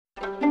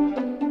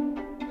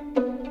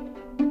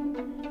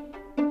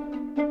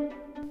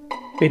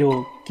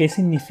Pero, ¿qué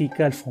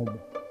significa el FOMO?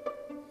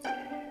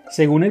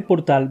 Según el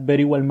portal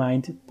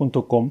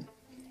verywellmind.com,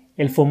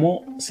 el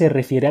FOMO se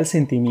refiere al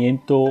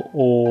sentimiento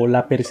o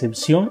la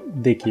percepción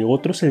de que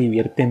otros se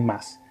divierten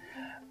más,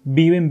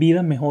 viven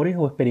vidas mejores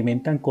o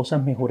experimentan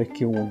cosas mejores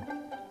que uno.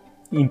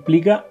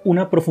 Implica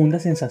una profunda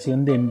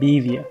sensación de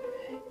envidia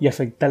y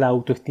afecta la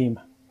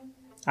autoestima.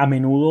 A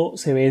menudo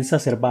se ve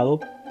exacerbado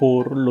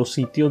por los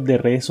sitios de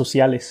redes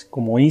sociales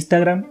como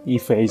Instagram y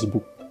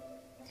Facebook.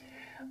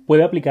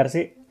 Puede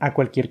aplicarse a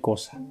cualquier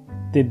cosa,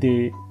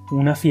 desde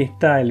una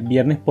fiesta el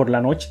viernes por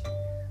la noche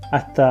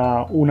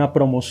hasta una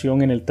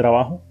promoción en el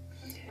trabajo,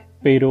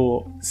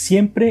 pero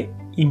siempre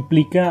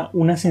implica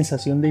una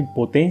sensación de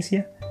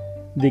impotencia,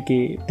 de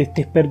que te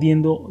estés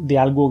perdiendo de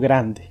algo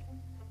grande.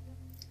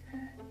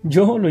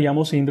 Yo lo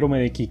llamo síndrome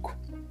de Kiko.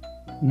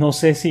 No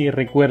sé si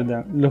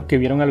recuerdan los que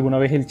vieron alguna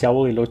vez El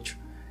Chavo del Ocho,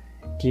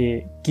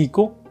 que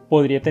Kiko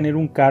podría tener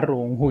un carro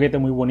o un juguete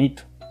muy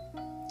bonito,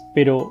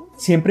 pero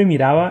siempre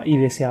miraba y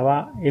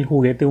deseaba el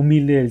juguete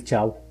humilde del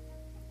Chavo.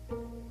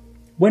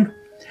 Bueno,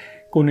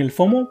 con el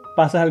FOMO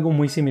pasa algo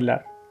muy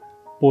similar,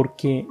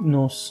 porque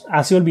nos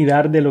hace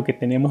olvidar de lo que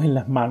tenemos en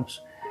las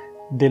manos,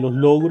 de los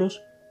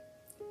logros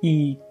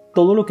y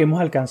todo lo que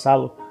hemos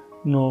alcanzado.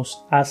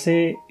 Nos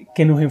hace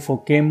que nos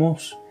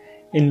enfoquemos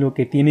en lo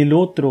que tiene el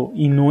otro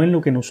y no en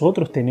lo que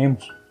nosotros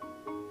tenemos.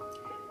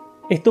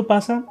 Esto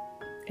pasa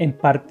en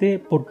parte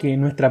porque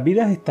nuestras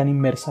vidas están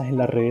inmersas en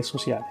las redes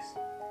sociales.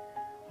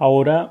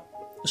 Ahora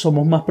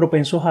somos más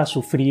propensos a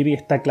sufrir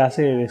esta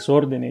clase de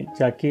desórdenes,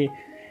 ya que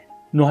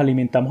nos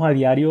alimentamos a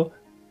diario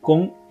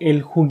con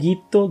el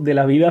juguito de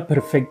la vida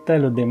perfecta de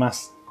los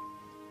demás,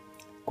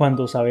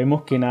 cuando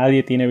sabemos que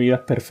nadie tiene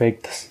vidas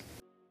perfectas.